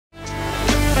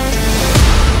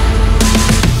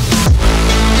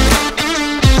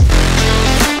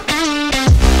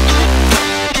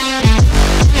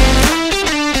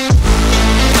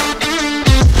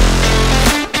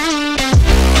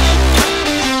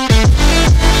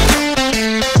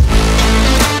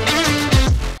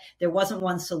wasn't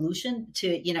one solution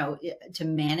to, to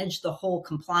manage the whole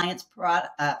compliance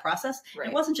process. Right.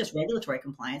 It wasn't just regulatory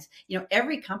compliance.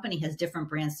 Every company has different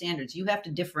brand standards. You have to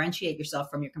differentiate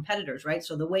yourself from your competitors, right?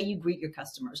 So the way you greet your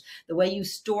customers, the way you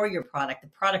store your product, the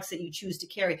products that you choose to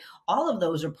carry, all of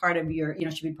those are part of your,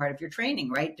 should be part of your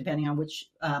training, right? Depending on which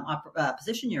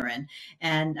position you're in.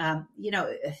 And,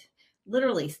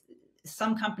 literally,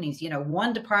 some companies,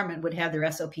 one department would have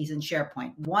their SOPs in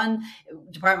SharePoint. One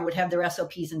department would have their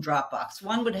SOPs in Dropbox.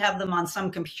 One would have them on some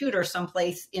computer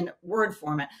someplace in Word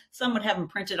format. Some would have them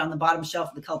printed on the bottom shelf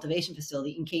of the cultivation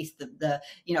facility in case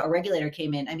a regulator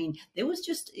came in. I mean, it was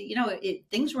just,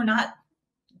 things were not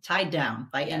tied down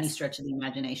by any stretch of the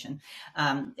imagination.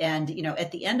 And,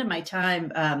 at the end of my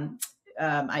time,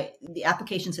 the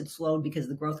applications had slowed because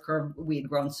the growth curve, we had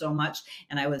grown so much,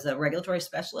 and I was a regulatory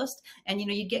specialist. And,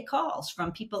 you'd get calls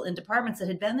from people in departments that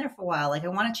had been there for a while. Like, I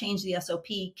want to change the SOP.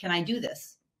 Can I do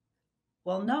this?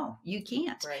 Well, no, you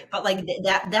can't. Right. But like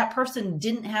that person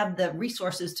didn't have the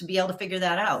resources to be able to figure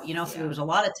that out, so there was a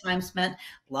lot of time spent,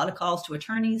 a lot of calls to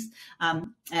attorneys.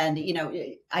 And,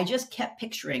 I just kept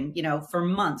picturing, for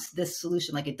months, this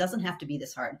solution, like, it doesn't have to be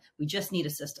this hard. We just need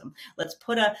a system. Let's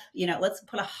put a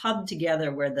hub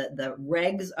together where the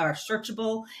regs are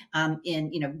searchable,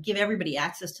 give everybody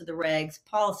access to the regs,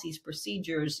 policies,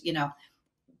 procedures,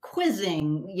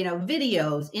 quizzing,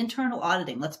 videos, internal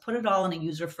auditing. Let's put it all in a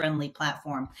user-friendly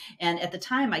platform. And at the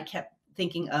time, I kept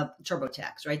thinking of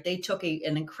TurboTax, right? They took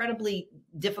an incredibly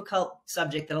difficult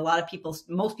subject that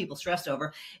most people stressed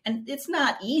over, and it's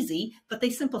not easy, but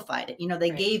they simplified it. They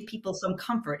gave people some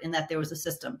comfort in that there was a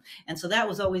system. And so that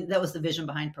was the vision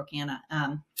behind ProCanna.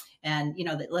 And,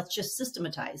 that let's just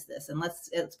systematize this, and let's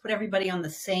put everybody on the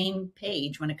same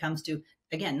page when it comes to,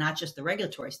 again, not just the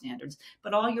regulatory standards,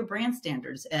 but all your brand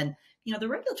standards. And, the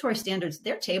regulatory standards,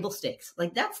 they're table stakes.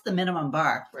 Like, that's the minimum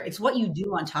bar. Right. It's what you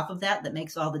do on top of that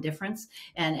makes all the difference.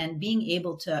 And being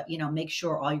able to, make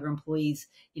sure all your employees,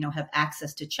 have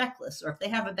access to checklists, or if they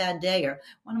have a bad day. Or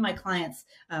one of my clients,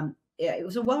 it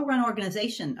was a well-run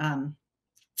organization,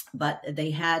 but they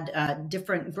had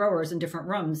different growers in different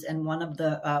rooms. And one of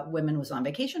the women was on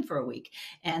vacation for a week,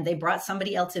 and they brought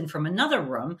somebody else in from another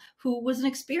room who was an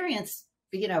experienced,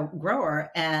 grower.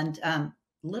 And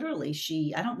literally,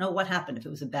 I don't know what happened, if it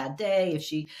was a bad day, if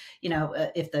she,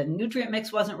 if the nutrient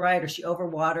mix wasn't right, or she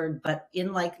overwatered, but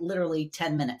in like literally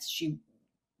 10 minutes, she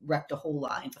wrecked a whole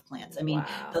line of plants. I mean,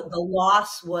 wow. the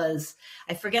loss was,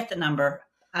 I forget the number,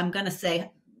 I'm going to say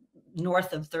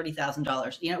north of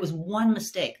 $30,000. It was one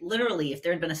mistake. Literally, if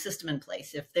there had been a system in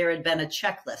place, if there had been a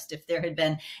checklist, if there had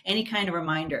been any kind of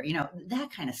reminder,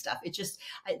 that kind of stuff. It just,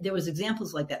 there was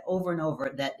examples like that over and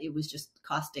over, that it was just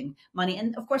costing money.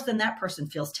 And of course, then that person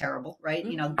feels terrible, right?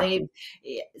 Mm-hmm.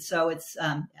 So it's,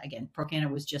 again,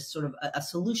 ProCanna was just sort of a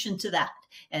solution to that.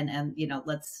 And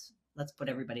let's put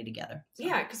everybody together. So.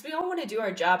 Yeah, because we all want to do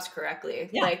our jobs correctly.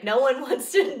 Yeah. Like, no one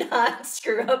wants to not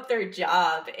screw up their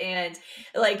job. And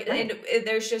and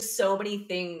there's just so many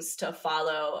things to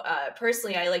follow.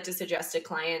 Personally, I like to suggest to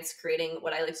clients creating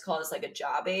what I like to call is like a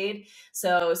job aid.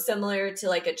 So similar to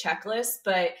like a checklist,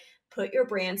 but put your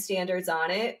brand standards on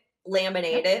it,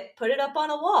 laminate it, put it up on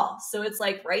a wall. So it's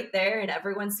like right there and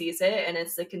everyone sees it, and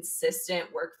it's a consistent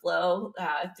workflow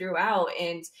throughout.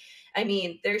 And I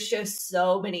mean, there's just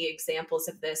so many examples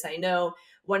of this. I know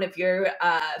one of your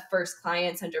first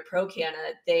clients under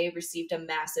ProCanna, they received a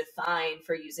massive fine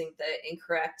for using the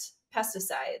incorrect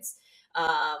pesticides.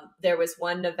 There was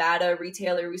one Nevada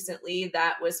retailer recently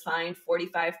that was fined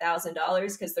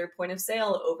 $45,000 because their point of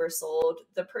sale oversold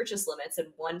the purchase limits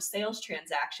in one sales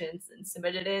transactions and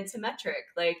submitted it into Metric.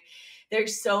 Like,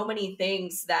 there's so many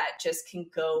things that just can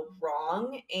go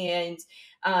wrong. And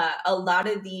a lot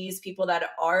of these people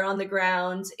that are on the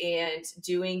ground and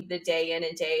doing the day in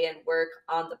and day in work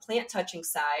on the plant touching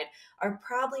side are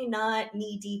probably not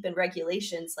knee deep in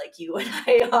regulations like you and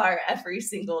I are every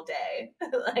single day.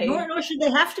 Nor should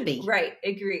they have to be. Right.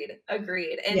 Agreed.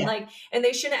 And and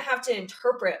they shouldn't have to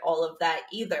interpret all of that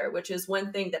either, which is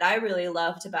one thing that I really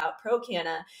loved about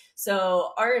ProCanna. So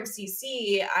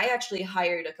RMCC, I actually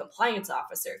hired a compliance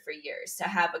officer for years, to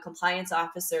have a compliance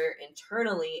officer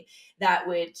internally that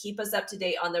would keep us up to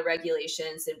date on the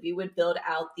regulations. And we would build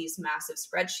out these massive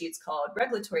spreadsheets called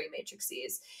regulatory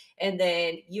matrices. And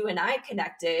then you and I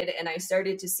connected, and I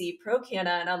started to see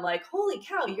ProCanna, and I'm like, holy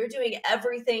cow, you're doing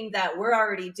everything that we're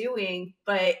already doing,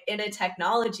 but in a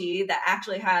technology that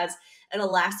actually has an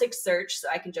elastic search. So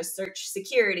I can just search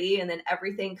security and then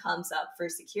everything comes up for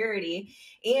security.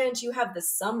 And you have the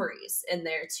summaries in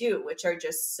there too, which are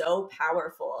just so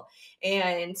powerful.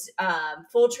 And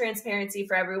full transparency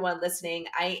for everyone listening,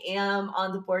 I am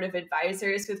on the board of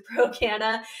advisors with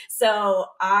ProCanna. So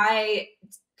I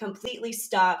completely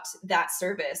stopped that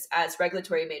service as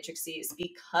regulatory matrices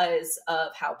because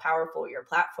of how powerful your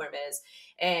platform is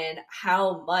and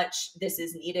how much this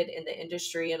is needed in the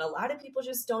industry. And a lot of people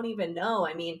just don't even know.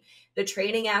 I mean, the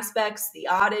training aspects, the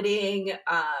auditing,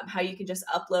 how you can just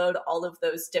upload all of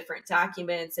those different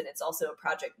documents. And it's also a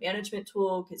project management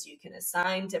tool because you can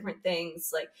assign different things,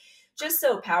 like just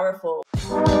so powerful.